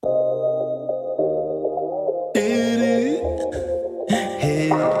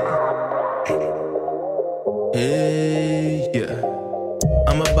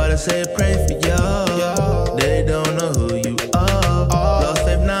say pray for y'all. They don't know who you are. Lost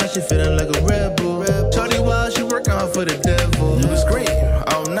faith now, she feeling like a rebel. Shorty wild, she working hard for the devil. You can scream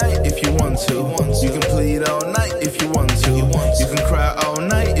all night if you want to. You can plead all night if you want to. You can cry all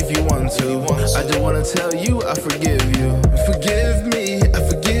night if you want to. I just wanna tell you I forgive you. Forgive me, I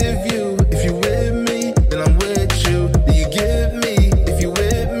forgive you. If you with me, then I'm with you. Do you give me? If you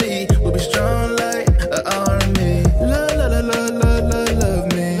with me, we'll be strong like an army. Love, love, love, love, love,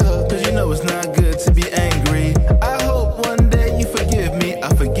 love me. Cause you know it's not good to be angry. I hope one day you forgive me. I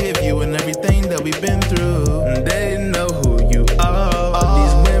forgive you and everything that we've been through. And they know who you are.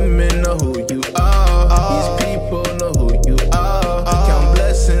 These women know who you are. These people know who you are. Count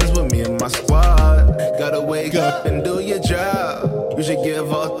blessings with me and my squad. Gotta wake up and do your job. You should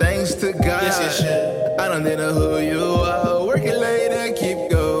give all thanks to God. I don't know who you are. Work it late and keep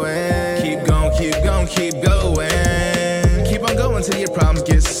going. Keep going, keep going, keep going. Keep on going till your problems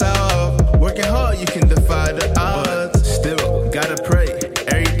get solved. Working hard, you can defy the odds. Still, gotta pray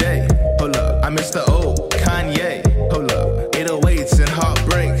every day. Hold up, I miss the old Kanye. Hold up, 808s and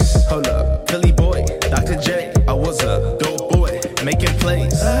heartbreaks. Hold up, Philly boy, Dr. J. I was a dope boy, making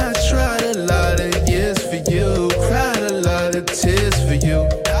plays. I tried a lot of years for you. Cried a lot of tears for you.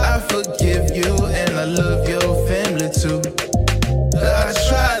 I forgive you and I love your family too. I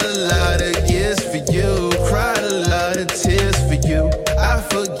tried a lot of years for you. Cried a lot of tears for you. I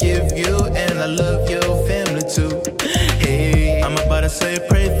forgive you and I love your family too. Hey, I'm about to say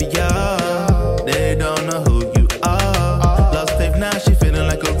pray for y'all. They don't know who you are. Lost faith now, she feeling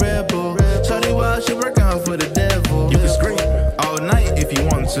like a rebel. Shorty wild, she working hard for the devil. You can scream all night if you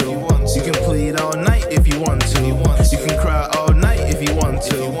want to. You can plead all night if you want to. You can cry all night if you want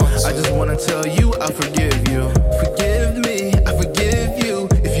to. I just wanna tell you I forgive you.